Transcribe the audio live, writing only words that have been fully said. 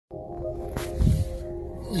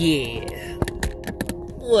Yeah.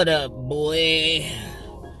 What up, boy?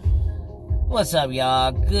 What's up,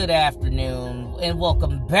 y'all? Good afternoon, and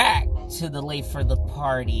welcome back to the Late for the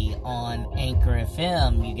Party on Anchor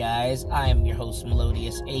FM, you guys. I am your host,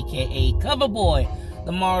 Melodious, a.k.a. Coverboy,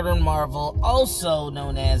 the Modern Marvel, also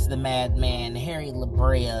known as the Madman, Harry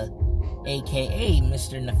LaBrea, a.k.a.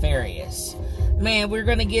 Mr. Nefarious. Man, we're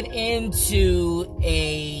gonna get into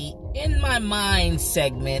a In My Mind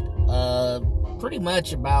segment, pretty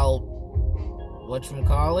much about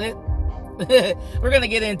whatchamacallit. We're gonna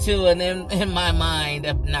get into an in my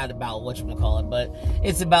mind, not about whatchamacallit, but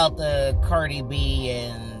it's about the Cardi B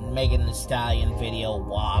and Megan Thee Stallion video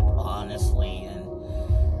WAP, honestly. And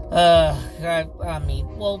I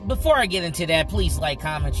mean, well, before I get into that, please like,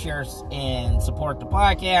 comment, share, and support the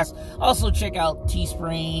podcast. Also check out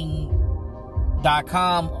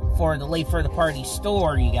teespring.com for the Late for the Party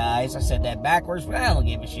store, you guys. I said that backwards, but I don't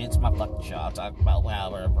give a shit. It's my fucking show. I'll talk about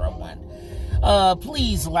however I want.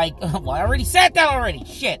 Please like, well, I already said that already.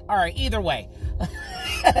 Shit. Alright, either way.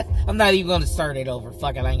 I'm not even going to start it over.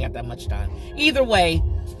 Fuck it, I ain't got that much time. Either way,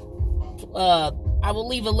 I will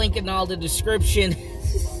leave a link in all the description.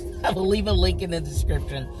 I will leave a link in the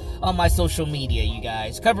description on my social media, you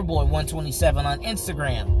guys. Coverboy127 on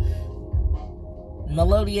Instagram.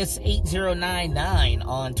 Melodious8099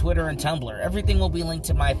 on Twitter and Tumblr. Everything will be linked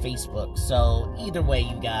to my Facebook. So, either way,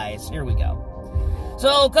 you guys, here we go.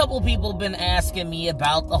 So, a couple of people have been asking me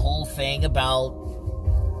about the whole thing about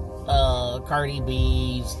Cardi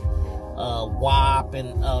B's WAP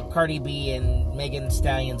and Cardi B and Megan Thee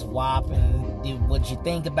Stallion's WAP, and what'd you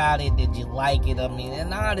think about it? Did you like it? I mean,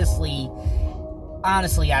 and honestly, I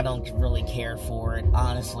don't really care for it.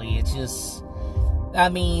 Honestly, it's just, I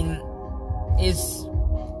mean,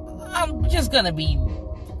 I'm just gonna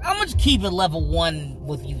keep it level one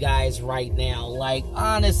with you guys right now. Like,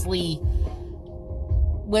 honestly,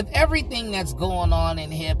 with everything that's going on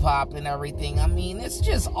in hip-hop and everything, I mean, it's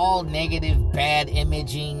just all negative, bad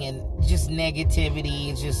imaging and just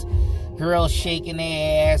negativity. It's just girls shaking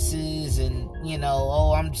their asses and, you know,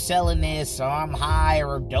 oh, I'm selling this, or I'm high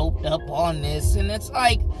or doped up on this. And it's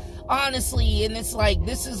like, honestly, and it's like,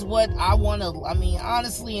 this is what I want to, I mean,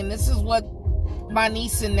 honestly, and this is what my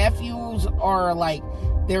niece and nephews are like,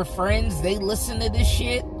 their friends, they listen to this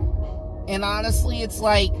shit. And honestly, it's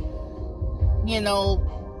like, you know,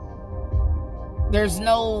 there's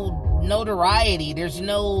no notoriety, there's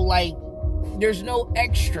no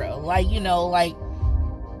extra, like, you know, I'm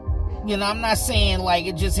not saying like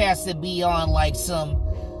it just has to be on like some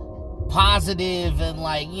positive and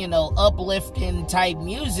like, you know, uplifting type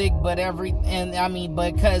music, but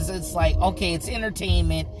because it's like, okay, it's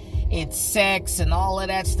entertainment, it's sex and all of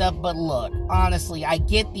that stuff, but look, honestly, I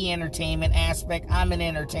get the entertainment aspect. I'm an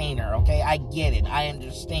entertainer, okay? I get it, I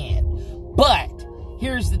understand, but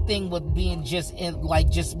here's the thing with being just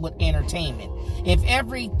with entertainment. If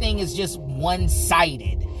everything is just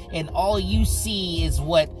one-sided and all you see is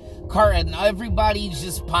and everybody's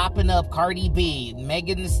just popping up Cardi B,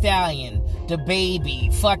 Megan Thee Stallion,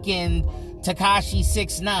 DaBaby, fucking Tekashi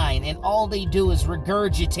 6ix9ine, and all they do is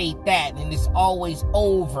regurgitate that, and it's always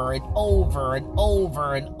over and over and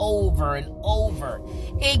over and over and over.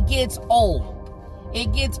 It gets old.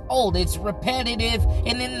 It gets old. It's repetitive.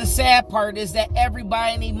 And then the sad part is that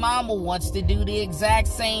everybody and their mama wants to do the exact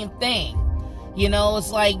same thing. You know,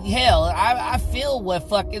 it's like, hell, I feel what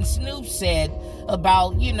fucking Snoop said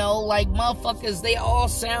about, you know, like, motherfuckers, they all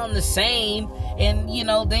sound the same. And, you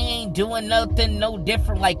know, they ain't doing nothing no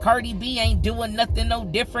different. Like, Cardi B ain't doing nothing no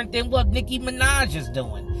different than what Nicki Minaj is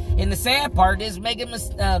doing. And the sad part is Megan Thee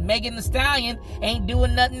Stallion ain't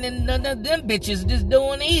doing nothing and none of them bitches just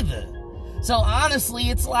doing either. So honestly,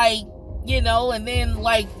 it's like, you know, and then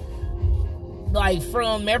like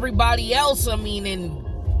from everybody else, I mean, and,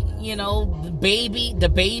 you know,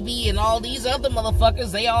 DaBaby and all these other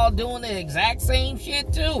motherfuckers, they all doing the exact same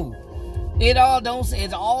shit too. It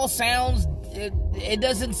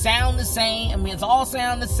doesn't sound the same. I mean, it's all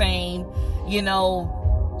sound the same, you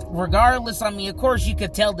know, regardless. I mean, of course you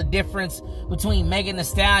could tell the difference between Megan Thee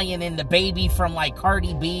Stallion and DaBaby from like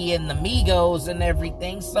Cardi B and the Migos and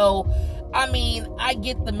everything. So, I mean, I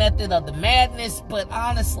get the method of the madness, but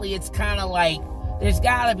honestly, it's kind of like, there's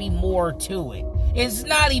gotta be more to it. It's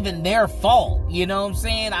not even their fault, you know what I'm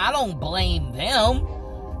saying? I don't blame them.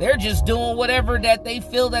 They're just doing whatever that they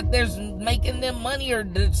feel that there's making them money, or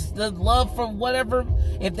the love for whatever.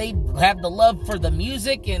 If they have the love for the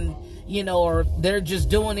music and, you know, or they're just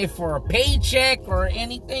doing it for a paycheck or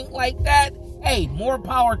anything like that, hey, more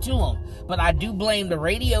power to them. But I do blame the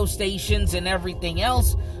radio stations and everything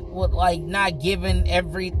else with like not giving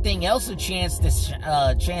everything else a chance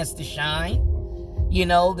to shine. You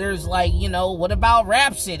know, there's like, you know, what about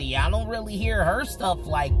Rhapsody? I don't really hear her stuff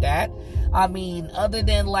like that. I mean, other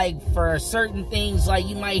than like for certain things, like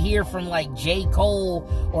you might hear from like J. Cole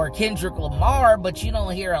or Kendrick Lamar, but you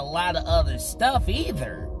don't hear a lot of other stuff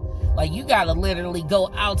either. Like, you gotta literally go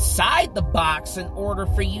outside the box in order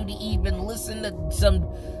for you to even listen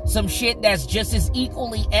to some shit that's just as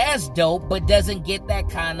equally as dope, but doesn't get that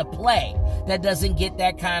kind of play, that doesn't get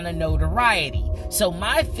that kind of notoriety. So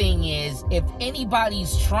my thing is, if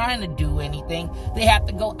anybody's trying to do anything, they have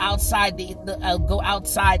to go outside go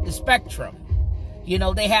outside the spectrum. You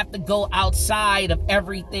know, they have to go outside of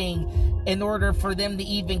everything in order for them to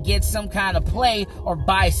even get some kind of play, or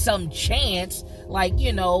by some chance, like,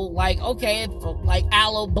 you know, like, okay, like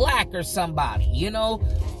Aloe Black or somebody, you know.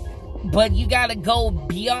 But you gotta go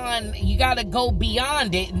beyond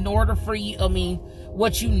it in order for you, I mean,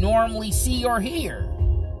 what you normally see or hear.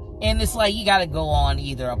 And it's like, you gotta go on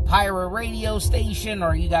either a pirate radio station,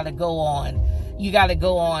 or you gotta go on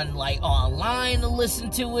like online to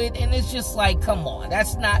listen to it. And it's just like, come on,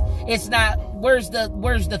 where's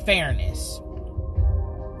the fairness,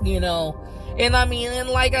 you know? And I mean, and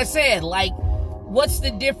like I said, like, what's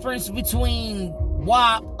the difference between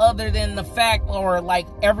WAP other than the fact, or like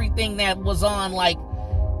everything that was on like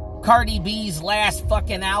Cardi B's last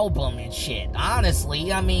fucking album and shit?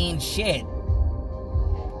 Honestly, I mean, shit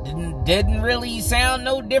didn't really sound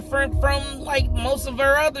no different from like most of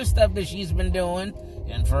her other stuff that she's been doing,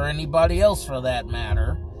 and for anybody else for that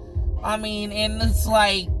matter. I mean, and it's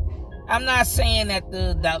like, I'm not saying that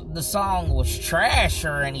the song was trash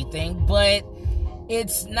or anything, but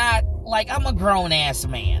it's not like, I'm a grown-ass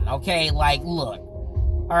man, okay? Like, look,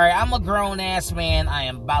 all right, I'm a grown-ass man. I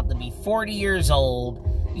am about to be 40 years old,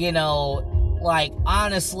 you know. Like,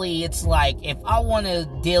 honestly, it's like, if I want to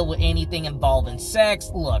deal with anything involving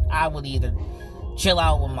sex, look, I would either chill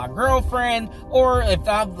out with my girlfriend, or if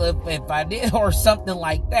I did, or something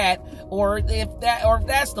like that, or if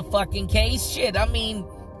that's the fucking case, shit, I mean,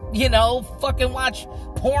 you know, fucking watch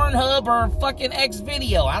Pornhub or fucking X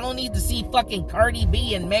Video. I don't need to see fucking Cardi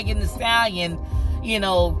B and Megan Thee Stallion, you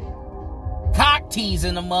know, cock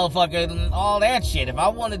teasing the motherfucker and all that shit. If I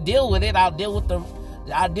want to deal with it, I'll deal with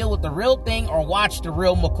the real thing, or watch the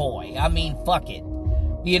real McCoy. I mean, fuck it.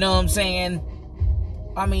 You know what I'm saying?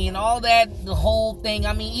 I mean, all that, the whole thing.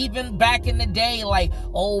 I mean, even back in the day, like,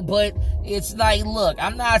 oh, but it's like, look,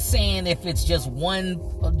 I'm not saying if it's just one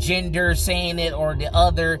gender saying it or the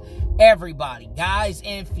other. Everybody, guys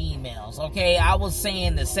and females, okay? I was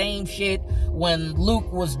saying the same shit when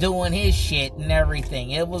Luke was doing his shit and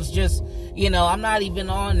everything. It was just, you know, I'm not even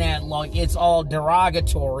on that, like, it's all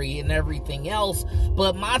derogatory and everything else.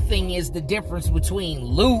 But my thing is the difference between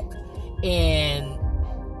Luke and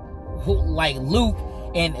what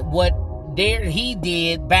he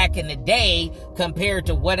did back in the day compared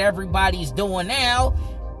to what everybody's doing now.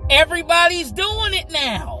 Everybody's doing it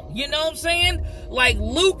now. You know what I'm saying? Like,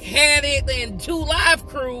 Luke had it, and 2 Live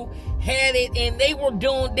Crew had it, and they were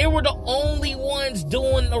the only ones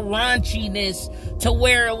doing the raunchiness, to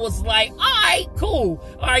where it was like, alright, cool.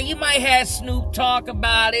 Alright, you might have Snoop talk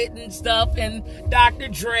about it and stuff, and Dr.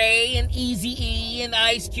 Dre and Eazy-E and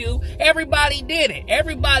Ice Cube. Everybody did it.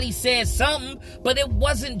 Everybody said something, but it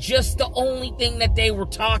wasn't just the only thing that they were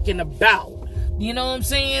talking about. You know what I'm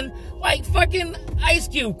saying? Like, fucking Ice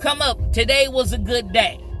Cube, come up, today was a good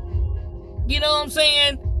day. You know what I'm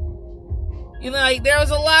saying? You know, like, there was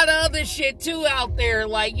a lot of other shit too out there,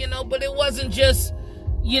 like, you know, but it wasn't just,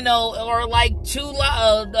 you know, or like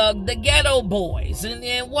the Ghetto Boys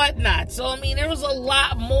and whatnot. So, I mean, there was a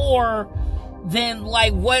lot more than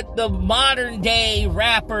like what the modern day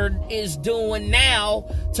rapper is doing now,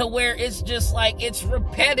 to where it's just like, it's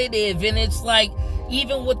repetitive, and it's like,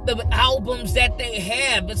 even with the albums that they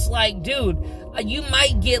have, it's like, dude, you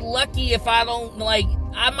might get lucky if I don't, like,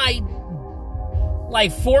 I might,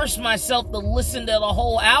 like, force myself to listen to the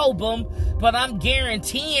whole album, but I'm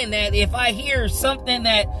guaranteeing that if I hear something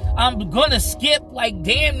that I'm gonna skip, like,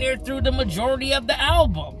 damn near through the majority of the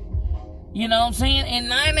album. You know what I'm saying? And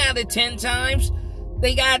 9 out of 10 times,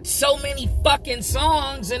 they got so many fucking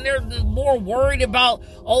songs, and they're more worried about,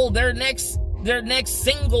 oh, their next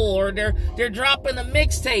single, or they're dropping a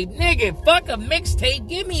mixtape. Nigga, fuck a mixtape.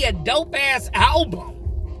 Give me a dope ass album.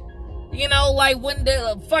 You know, like when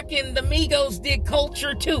the Migos did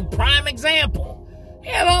Culture 2, prime example. They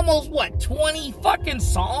had almost 20 fucking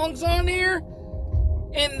songs on there.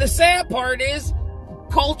 And the sad part is,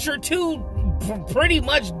 Culture 2 pretty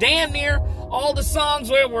much damn near all the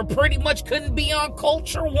songs were pretty much couldn't be on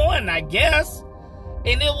Culture 1, I guess.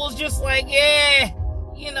 And it was just like, yeah,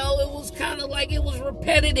 you know, it was kind of like, it was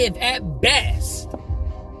repetitive at best.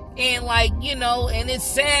 And like, you know, and it's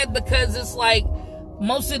sad because it's like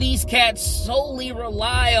most of these cats solely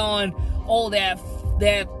rely on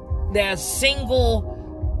that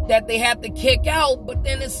single that they have to kick out, but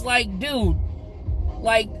then it's like, dude,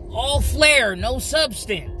 like all flair, no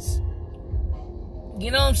substance.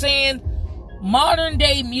 You know what I'm saying? Modern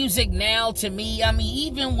day music now, to me, I mean,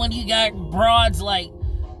 even when you got broads like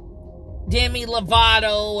Demi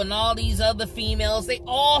Lovato and all these other females, they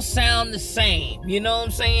all sound the same. You know what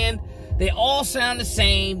I'm saying? They all sound the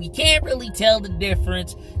same. You can't really tell the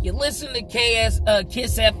difference. You listen to Kiss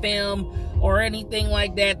FM or anything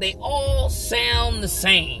like that, they all sound the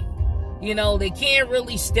same. You know, they can't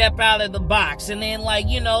really step out of the box. And then, like,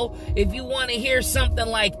 you know, if you want to hear something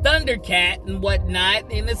like Thundercat and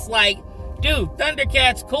whatnot, and it's like, dude,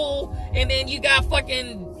 Thundercat's cool. And then you got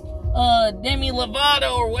fucking Demi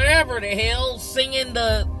Lovato or whatever the hell singing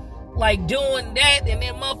like doing that, and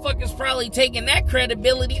then motherfuckers probably taking that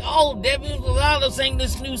credibility. Oh, Demi Lovato sang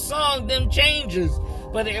this new song, Them Changes.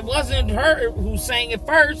 But it wasn't her who sang it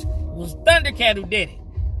first. It was Thundercat who did it.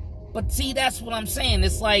 But see, that's what I'm saying.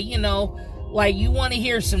 It's like, you know, like you want to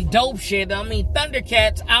hear some dope shit. I mean,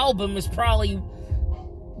 Thundercat's album is probably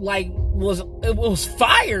like it was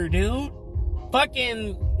fire, dude.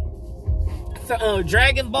 Fucking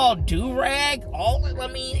Dragon Ball Durag,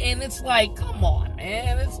 and it's like, come on,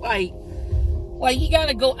 man. It's like you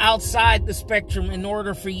gotta go outside the spectrum in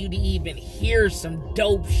order for you to even hear some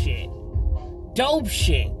dope shit.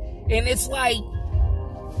 And it's like,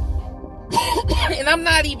 and I'm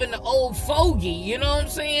not even an old fogey, you know what I'm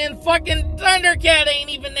saying? Fucking Thundercat ain't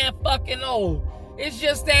even that fucking old. It's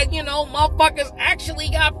just that, you know, motherfuckers actually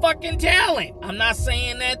got fucking talent. I'm not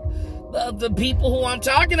saying that the people who I'm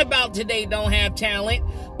talking about today don't have talent,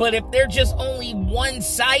 but if they're just only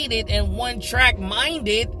one-sided and one-track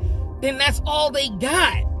minded, then that's all they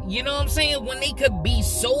got. You know what I'm saying? When they could be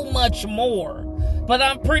so much more. But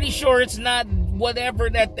I'm pretty sure it's not whatever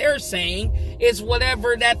that they're saying, it's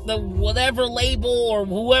whatever label or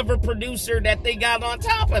whoever producer that they got on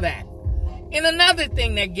top of that. And another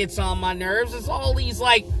thing that gets on my nerves is all these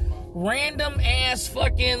like random ass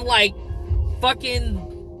fucking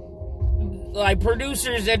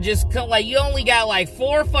producers that just come, like, you only got like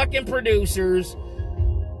 4 fucking producers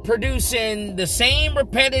producing the same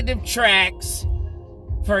repetitive tracks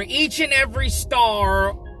for each and every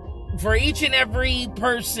star, for each and every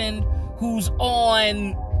person who's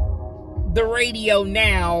on the radio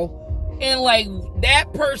now, and like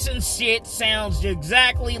that person's shit sounds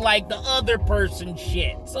exactly like the other person's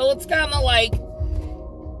shit. So it's kind of like,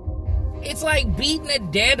 it's like beating a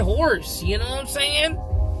dead horse, you know what I'm saying?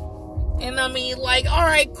 And I mean, like,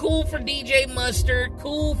 alright, cool for DJ Mustard,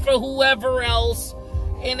 cool for whoever else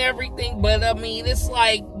and everything, but I mean, it's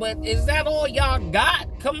like, but is that all y'all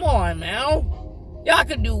got? Come on, now. Y'all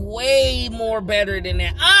could do way more better than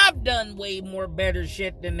that. I've done way more better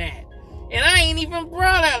shit than that. And I ain't even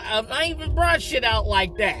brought shit out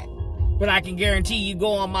like that. But I can guarantee you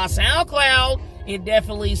go on my SoundCloud, it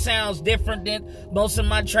definitely sounds different than, most of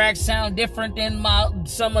my tracks sound different than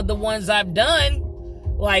some of the ones I've done.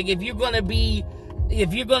 Like, if you're gonna be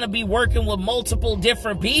working with multiple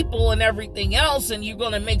different people and everything else, and you're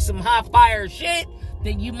gonna make some hot fire shit,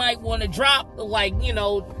 then you might want to drop, like, you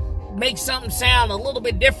know, make something sound a little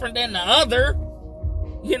bit different than the other.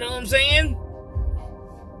 You know what I'm saying?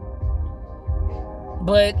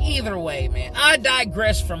 But either way, man, I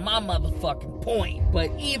digress from my motherfucking point. But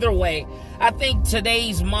either way, I think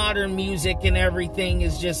today's modern music and everything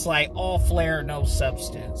is just like all flair, no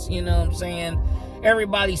substance. You know what I'm saying?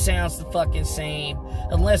 Everybody sounds the fucking same.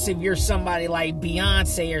 Unless if you're somebody like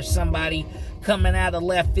Beyonce or somebody coming out of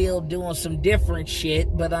left field doing some different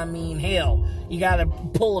shit. But I mean, hell, you gotta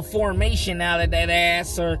pull a formation out of that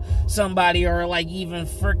ass, or somebody, or like even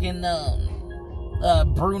freaking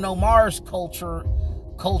Bruno Mars culture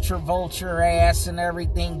vulture ass and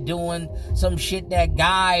everything, doing some shit that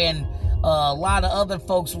guy and a lot of other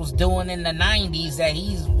folks was doing in the 90s that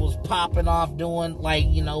he was popping off doing, like,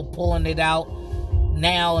 you know, pulling it out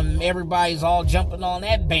now, and everybody's all jumping on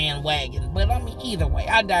that bandwagon. But I mean, either way,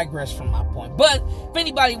 I digress from my point. But if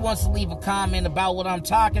anybody wants to leave a comment about what I'm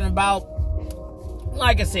talking about,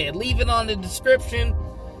 like I said, leave it on the description.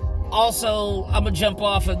 Also, I'm gonna jump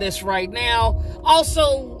off of this right now.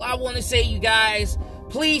 Also, I want to say, you guys,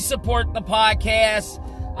 please support the podcast.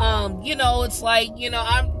 You know, it's like, you know,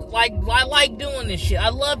 I like doing this shit. I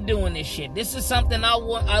love doing this shit. This is something I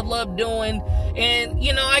love doing, and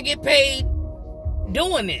you know, I get paid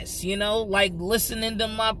doing this, you know, like listening to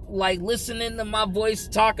my voice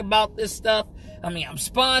talk about this stuff. I mean, I'm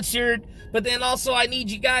sponsored, but then also I need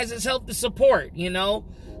you guys' help to support, you know.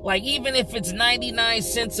 Like, even if it's 99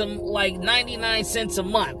 cents a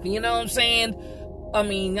month, you know what I'm saying? I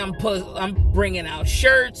mean, I'm bringing out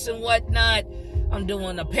shirts and whatnot. I'm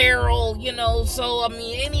doing apparel, you know, so, I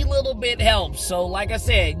mean, any little bit helps. So, like I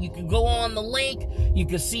said, you can go on the link, you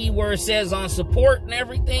can see where it says on support and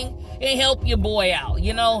everything, and help your boy out,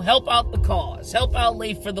 you know, help out the cause, help out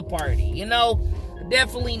Late for the Party, you know.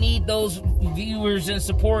 Definitely need those viewers and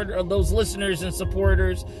those listeners and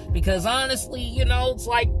supporters, because honestly, you know, it's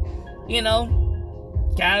like, you know,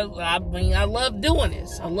 I mean, I love doing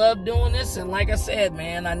this. And like I said,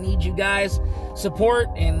 man, I need you guys' support.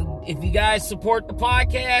 And if you guys support the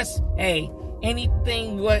podcast, hey,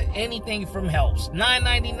 anything from helps.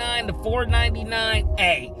 $9.99 to $4.99,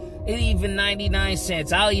 hey, even 99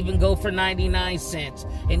 cents. I'll even go for 99 cents.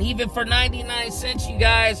 And even for 99 cents, you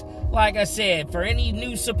guys, like I said, for any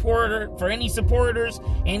new supporter, any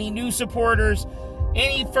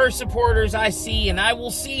first supporters I see, and I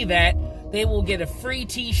will see that, they will get a free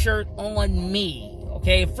t-shirt on me.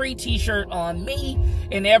 Okay, a free t-shirt on me.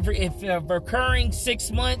 And if recurring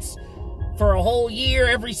 6 months for a whole year,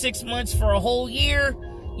 every 6 months for a whole year,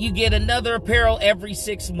 you get another apparel every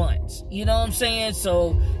 6 months. You know what I'm saying?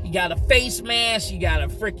 So you got a face mask, you got a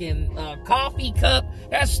freaking coffee cup.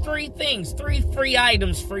 That's 3 things, 3 free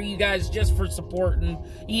items for you guys just for supporting,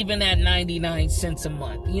 even at 99 cents a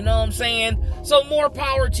month. You know what I'm saying? So more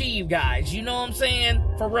power to you guys. You know what I'm saying?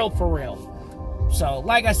 For real. So,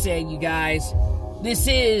 like I said, you guys, this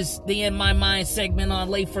is the In My Mind segment on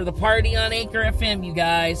Late for the Party on Anchor FM, you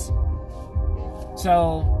guys.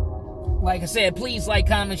 So, like I said, please like,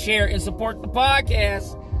 comment, share, and support the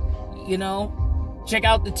podcast. You know, check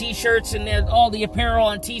out the t-shirts and all the apparel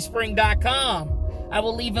on teespring.com. I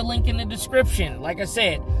will leave a link in the description. Like I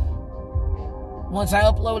said, once I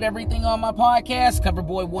upload everything on my podcast,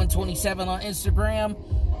 Coverboy127 on Instagram,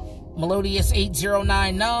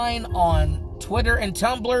 Melodious8099 on Twitter and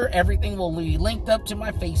Tumblr, everything will be linked up to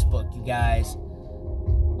my Facebook, you guys.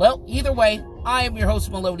 Well, either way, I am your host,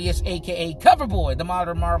 Melodious, a.k.a. Coverboy, the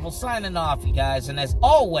Modern Marvel, signing off, you guys. And as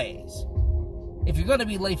always, if you're going to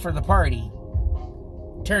be late for the party,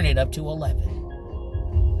 turn it up to 11.